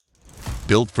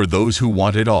built for those who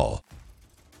want it all.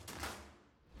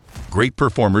 Great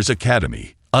Performers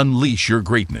Academy. Unleash your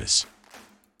greatness.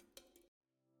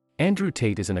 Andrew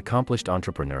Tate is an accomplished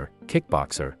entrepreneur,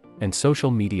 kickboxer, and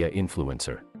social media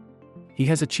influencer. He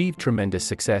has achieved tremendous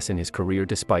success in his career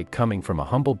despite coming from a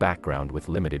humble background with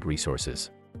limited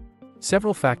resources.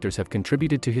 Several factors have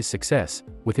contributed to his success,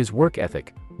 with his work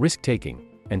ethic, risk-taking,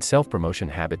 and self-promotion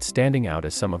habits standing out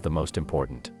as some of the most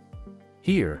important.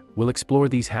 Here, we'll explore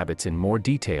these habits in more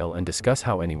detail and discuss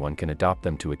how anyone can adopt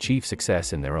them to achieve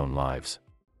success in their own lives.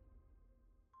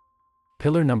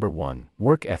 Pillar number 1,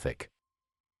 work ethic.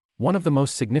 One of the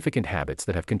most significant habits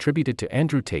that have contributed to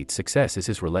Andrew Tate's success is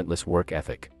his relentless work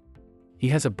ethic. He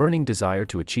has a burning desire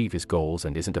to achieve his goals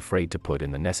and isn't afraid to put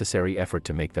in the necessary effort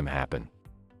to make them happen.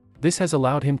 This has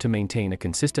allowed him to maintain a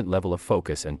consistent level of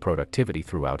focus and productivity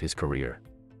throughout his career.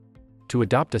 To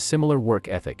adopt a similar work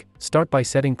ethic, start by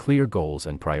setting clear goals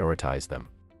and prioritize them.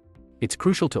 It's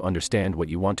crucial to understand what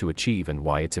you want to achieve and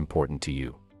why it's important to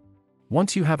you.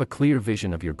 Once you have a clear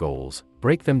vision of your goals,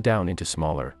 break them down into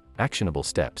smaller, actionable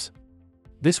steps.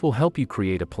 This will help you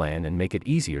create a plan and make it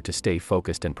easier to stay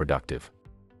focused and productive.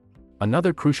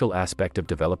 Another crucial aspect of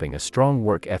developing a strong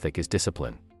work ethic is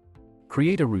discipline.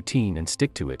 Create a routine and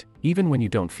stick to it, even when you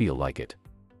don't feel like it.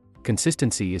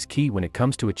 Consistency is key when it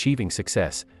comes to achieving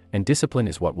success, and discipline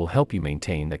is what will help you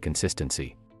maintain that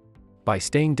consistency. By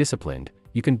staying disciplined,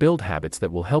 you can build habits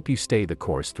that will help you stay the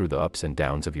course through the ups and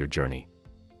downs of your journey.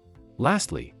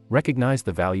 Lastly, recognize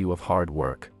the value of hard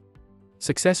work.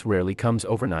 Success rarely comes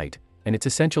overnight, and it's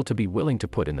essential to be willing to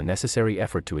put in the necessary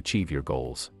effort to achieve your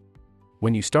goals.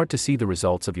 When you start to see the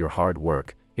results of your hard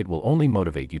work, it will only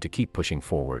motivate you to keep pushing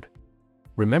forward.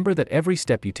 Remember that every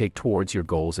step you take towards your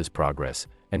goals is progress,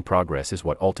 and progress is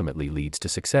what ultimately leads to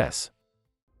success.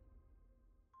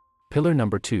 Pillar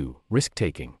number 2,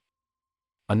 risk-taking.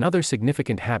 Another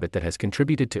significant habit that has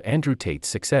contributed to Andrew Tate's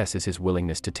success is his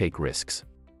willingness to take risks.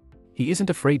 He isn't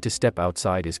afraid to step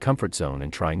outside his comfort zone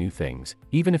and try new things,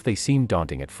 even if they seem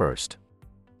daunting at first.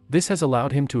 This has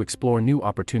allowed him to explore new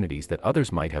opportunities that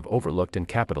others might have overlooked and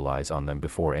capitalize on them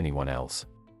before anyone else.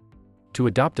 To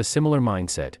adopt a similar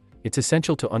mindset, it's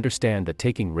essential to understand that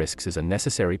taking risks is a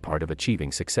necessary part of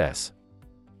achieving success.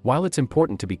 While it's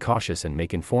important to be cautious and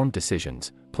make informed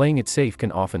decisions, playing it safe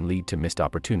can often lead to missed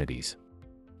opportunities.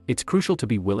 It's crucial to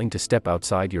be willing to step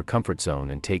outside your comfort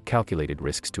zone and take calculated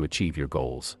risks to achieve your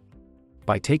goals.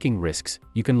 By taking risks,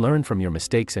 you can learn from your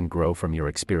mistakes and grow from your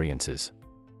experiences.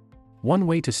 One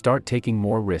way to start taking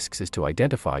more risks is to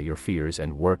identify your fears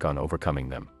and work on overcoming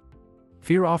them.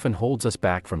 Fear often holds us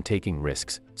back from taking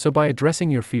risks, so by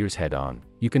addressing your fears head-on,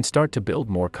 you can start to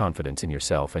build more confidence in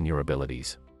yourself and your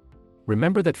abilities.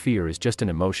 Remember that fear is just an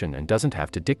emotion and doesn't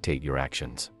have to dictate your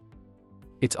actions.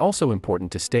 It's also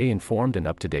important to stay informed and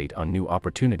up-to-date on new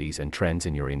opportunities and trends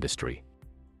in your industry.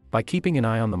 By keeping an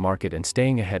eye on the market and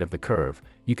staying ahead of the curve,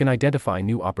 you can identify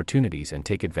new opportunities and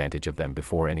take advantage of them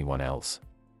before anyone else.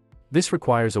 This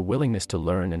requires a willingness to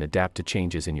learn and adapt to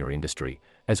changes in your industry,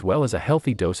 as well as a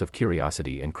healthy dose of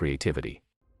curiosity and creativity.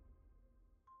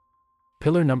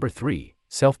 Pillar number 3,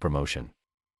 self-promotion.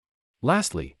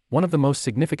 Lastly, one of the most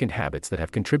significant habits that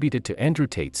have contributed to Andrew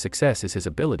Tate's success is his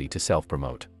ability to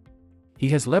self-promote. He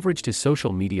has leveraged his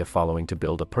social media following to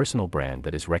build a personal brand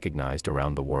that is recognized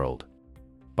around the world.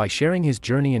 By sharing his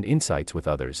journey and insights with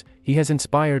others, he has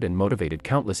inspired and motivated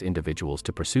countless individuals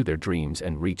to pursue their dreams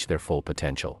and reach their full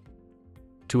potential.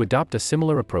 To adopt a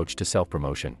similar approach to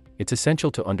self-promotion, it's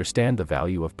essential to understand the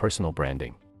value of personal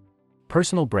branding.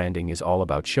 Personal branding is all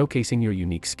about showcasing your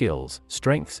unique skills,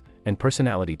 strengths, and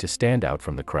personality to stand out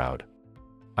from the crowd.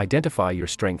 Identify your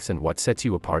strengths and what sets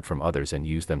you apart from others and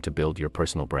use them to build your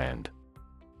personal brand.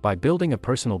 By building a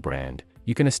personal brand,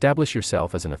 you can establish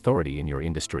yourself as an authority in your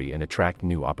industry and attract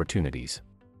new opportunities.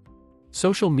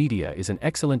 Social media is an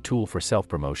excellent tool for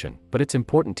self-promotion, but it's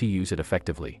important to use it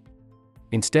effectively.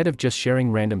 Instead of just sharing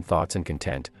random thoughts and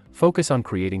content, focus on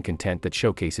creating content that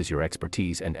showcases your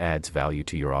expertise and adds value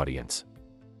to your audience.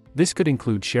 This could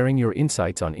include sharing your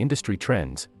insights on industry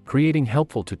trends, creating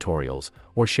helpful tutorials,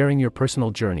 or sharing your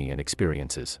personal journey and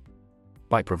experiences.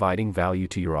 By providing value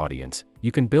to your audience,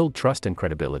 you can build trust and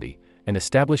credibility, and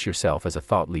establish yourself as a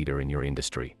thought leader in your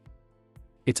industry.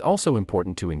 It's also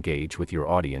important to engage with your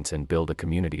audience and build a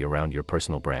community around your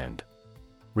personal brand.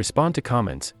 Respond to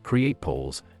comments, create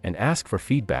polls, and ask for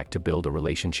feedback to build a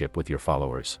relationship with your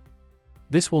followers.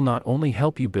 This will not only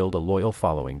help you build a loyal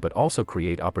following but also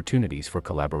create opportunities for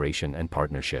collaboration and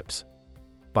partnerships.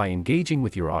 By engaging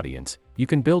with your audience, you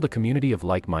can build a community of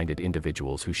like-minded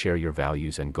individuals who share your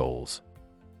values and goals.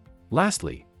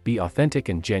 Lastly, be authentic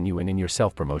and genuine in your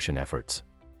self-promotion efforts.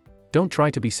 Don't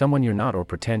try to be someone you're not or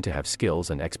pretend to have skills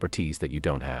and expertise that you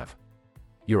don't have.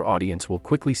 Your audience will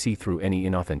quickly see through any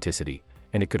inauthenticity,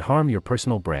 and it could harm your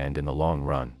personal brand in the long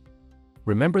run.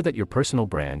 Remember that your personal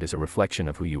brand is a reflection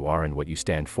of who you are and what you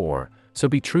stand for, so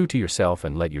be true to yourself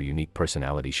and let your unique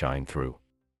personality shine through.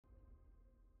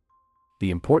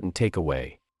 The important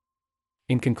takeaway.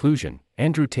 In conclusion,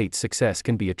 Andrew Tate's success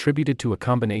can be attributed to a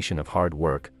combination of hard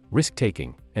work,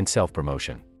 risk-taking, and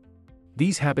self-promotion.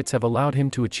 These habits have allowed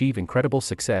him to achieve incredible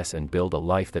success and build a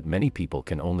life that many people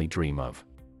can only dream of.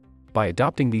 By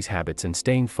adopting these habits and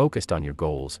staying focused on your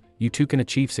goals, you too can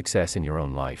achieve success in your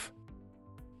own life.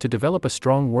 To develop a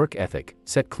strong work ethic,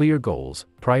 set clear goals,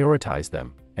 prioritize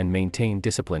them, and maintain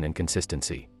discipline and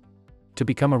consistency. To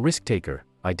become a risk-taker,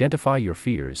 identify your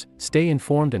fears, stay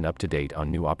informed and up-to-date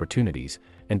on new opportunities,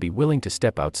 and be willing to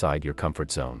step outside your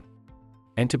comfort zone.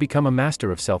 And to become a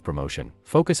master of self-promotion,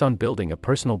 focus on building a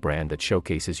personal brand that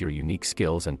showcases your unique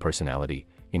skills and personality,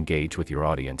 engage with your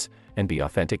audience, and be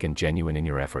authentic and genuine in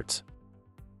your efforts.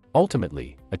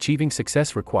 Ultimately, achieving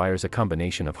success requires a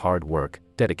combination of hard work,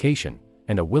 dedication,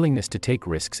 and a willingness to take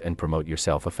risks and promote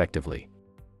yourself effectively.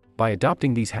 By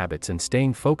adopting these habits and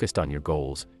staying focused on your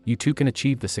goals, you too can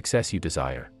achieve the success you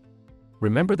desire.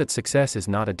 Remember that success is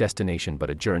not a destination but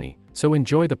a journey, so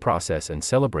enjoy the process and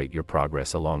celebrate your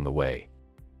progress along the way.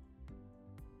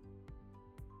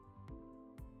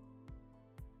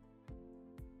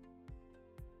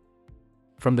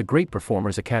 From the Great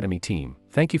Performers Academy team,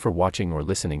 thank you for watching or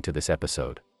listening to this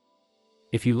episode.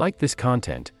 If you like this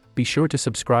content, be sure to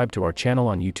subscribe to our channel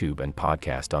on YouTube and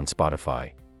podcast on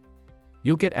Spotify.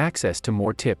 You'll get access to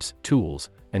more tips, tools,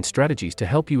 and strategies to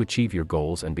help you achieve your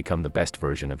goals and become the best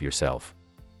version of yourself.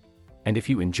 And if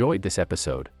you enjoyed this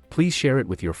episode, please share it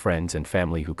with your friends and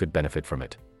family who could benefit from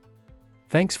it.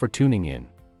 Thanks for tuning in.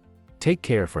 Take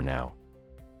care for now.